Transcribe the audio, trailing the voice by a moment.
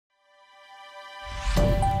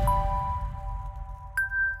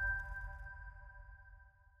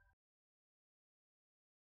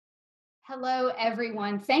Hello,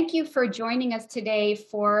 everyone. Thank you for joining us today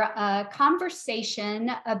for a conversation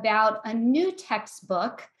about a new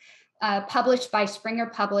textbook published by Springer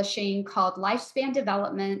Publishing called Lifespan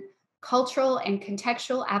Development, Cultural and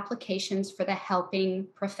Contextual Applications for the Helping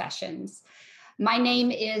Professions. My name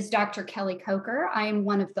is Dr. Kelly Coker. I am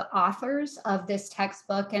one of the authors of this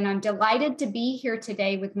textbook, and I'm delighted to be here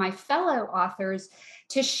today with my fellow authors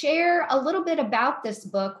to share a little bit about this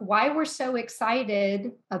book, why we're so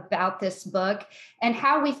excited about this book, and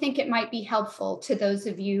how we think it might be helpful to those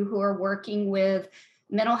of you who are working with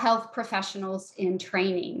mental health professionals in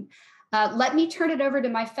training. Let me turn it over to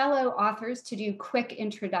my fellow authors to do quick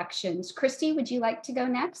introductions. Christy, would you like to go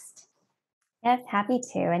next? Yes, happy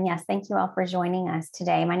to. And yes, thank you all for joining us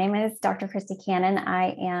today. My name is Dr. Christy Cannon.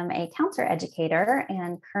 I am a counselor educator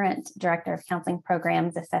and current director of counseling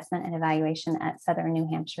programs, assessment, and evaluation at Southern New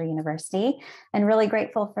Hampshire University, and really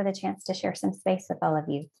grateful for the chance to share some space with all of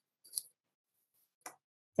you.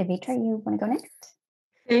 Savitra, you want to go next?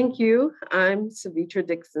 Thank you. I'm Savitra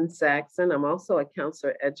Dixon Saxon. I'm also a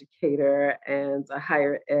counselor educator and a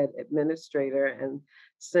higher ed administrator. And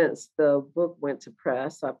since the book went to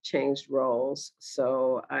press, I've changed roles.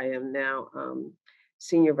 So I am now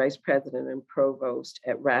Senior Vice President and Provost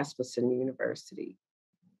at Rasmussen University.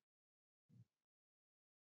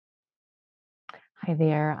 Hi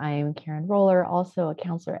there, I'm Karen Roller, also a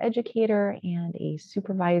counselor educator and a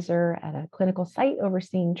supervisor at a clinical site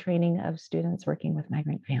overseeing training of students working with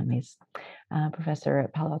migrant families, professor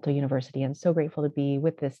at Palo Alto University, and so grateful to be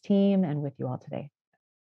with this team and with you all today.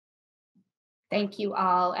 Thank you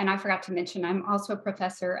all. And I forgot to mention, I'm also a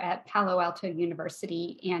professor at Palo Alto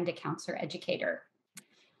University and a counselor educator.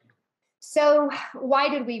 So why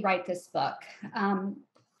did we write this book?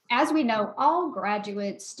 As we know, all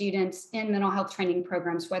graduate students in mental health training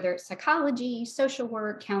programs, whether it's psychology, social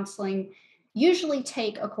work, counseling, usually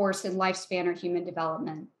take a course in lifespan or human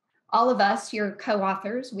development. All of us, your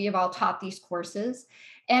co-authors, we have all taught these courses.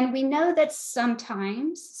 And we know that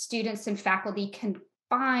sometimes students and faculty can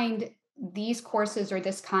find these courses or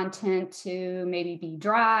this content to maybe be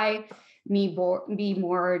dry, be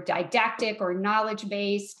more didactic or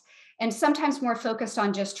knowledge-based, and sometimes more focused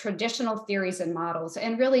on just traditional theories and models,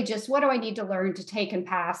 and really just what do I need to learn to take and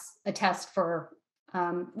pass a test for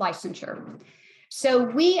licensure. So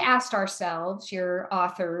we asked ourselves, your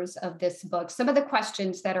authors of this book, some of the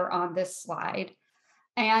questions that are on this slide.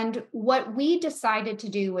 And what we decided to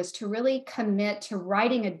do was to really commit to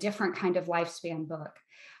writing a different kind of lifespan book.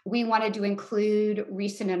 We wanted to include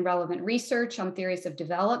recent and relevant research on theories of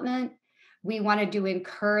development. We wanted to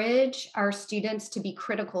encourage our students to be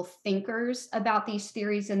critical thinkers about these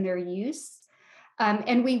theories and their use.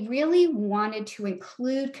 And we really wanted to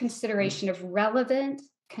include consideration of relevant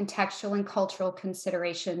contextual and cultural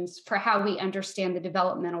considerations for how we understand the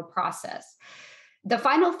developmental process. The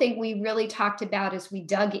final thing we really talked about as we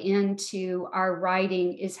dug into our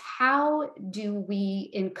writing is how do we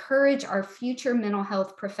encourage our future mental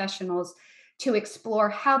health professionals to explore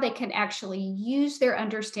how they can actually use their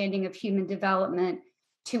understanding of human development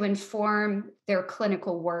to inform their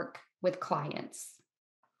clinical work with clients.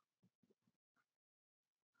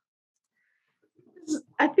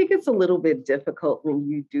 I think it's a little bit difficult when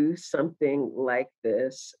you do something like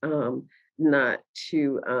this, not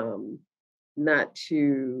to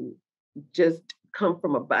just come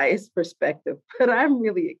from a biased perspective, but I'm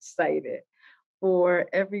really excited for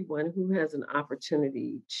everyone who has an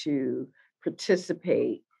opportunity to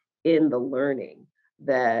participate in the learning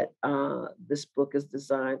that this book is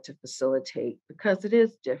designed to facilitate, because it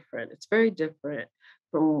is different. It's very different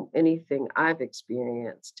from anything I've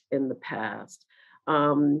experienced in the past.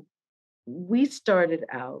 We started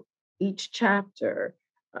out each chapter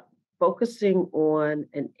focusing on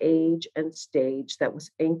an age and stage that was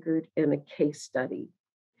anchored in a case study.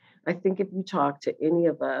 I think if you talk to any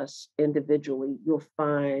of us individually, you'll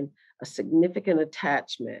find a significant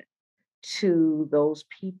attachment to those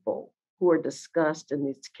people who are discussed in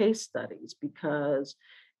these case studies, because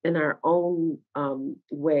in our own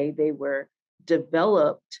way, they were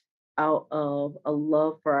developed out of a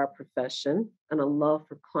love for our profession and a love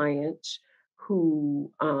for clients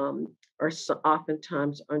who are so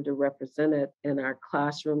oftentimes underrepresented in our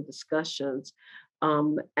classroom discussions.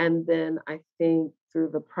 And then I think through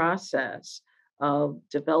the process of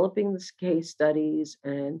developing these case studies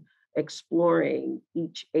and exploring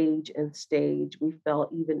each age and stage, we fell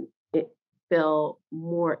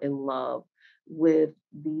more in love with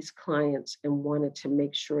these clients and wanted to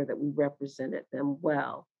make sure that we represented them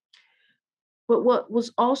well. But what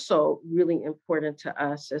was also really important to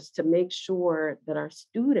us is to make sure that our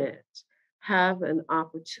students have an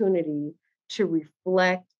opportunity to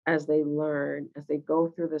reflect as they learn, as they go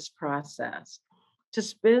through this process, to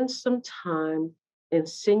spend some time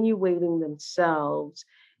insinuating themselves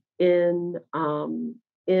in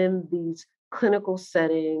these clinical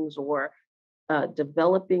settings, or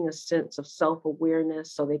developing a sense of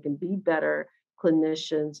self-awareness so they can be better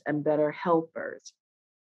clinicians and better helpers.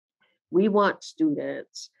 We want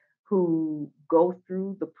students who go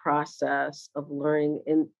through the process of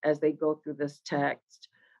learning as they go through this text,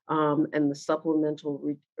 and the supplemental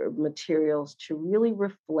materials, to really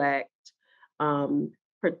reflect, um,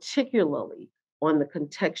 particularly on the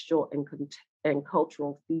contextual and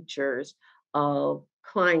cultural features of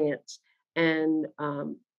clients, and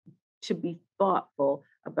to be thoughtful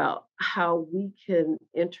about how we can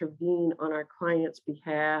intervene on our clients'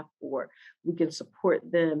 behalf, or we can support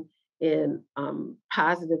them in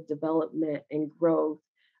positive development and growth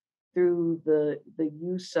through the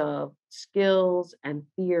use of skills and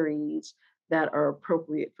theories that are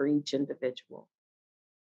appropriate for each individual.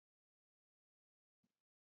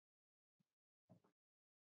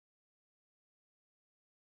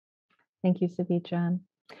 Thank you, Savitra.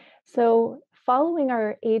 So following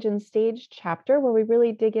our age and stage chapter, where we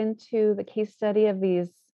really dig into the case study of these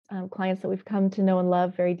clients that we've come to know and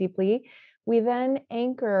love very deeply, we then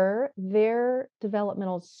anchor their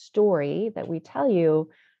developmental story that we tell you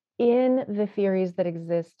in the theories that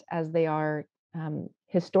exist as they are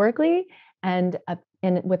historically and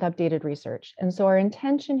with updated research. And so our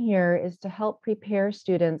intention here is to help prepare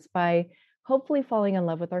students by hopefully falling in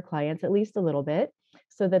love with our clients at least a little bit,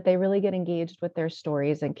 so that they really get engaged with their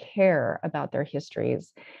stories and care about their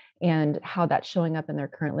histories and how that's showing up in their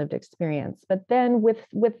current lived experience. But then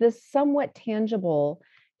with this somewhat tangible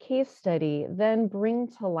case study, then bring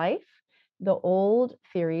to life the old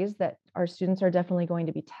theories that our students are definitely going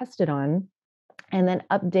to be tested on, and then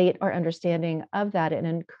update our understanding of that and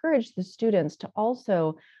encourage the students to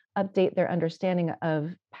also update their understanding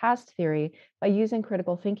of past theory by using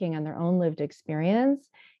critical thinking and their own lived experience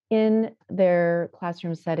in their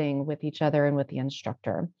classroom setting with each other and with the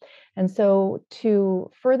instructor. And so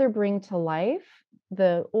to further bring to life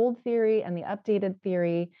the old theory and the updated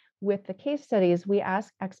theory with the case studies, we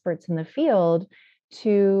ask experts in the field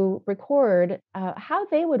to record how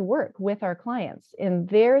they would work with our clients in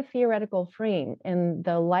their theoretical frame, in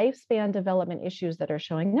the lifespan development issues that are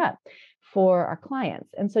showing up for our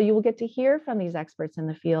clients. And so you will get to hear from these experts in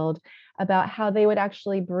the field about how they would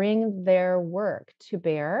actually bring their work to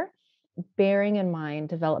bear, bearing in mind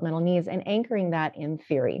developmental needs and anchoring that in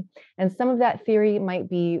theory. And some of that theory might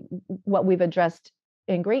be what we've addressed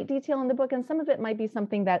in great detail in the book, and some of it might be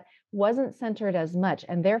something that wasn't centered as much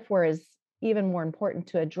and therefore is even more important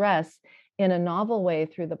to address in a novel way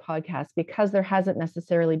through the podcast, because there hasn't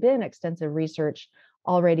necessarily been extensive research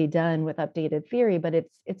already done with updated theory, but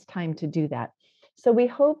it's time to do that. So we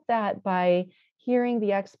hope that by hearing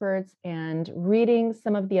the experts and reading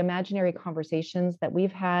some of the imaginary conversations that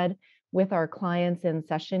we've had with our clients in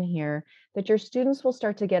session here, that your students will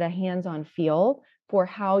start to get a hands-on feel for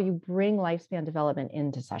how you bring lifespan development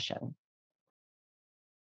into session.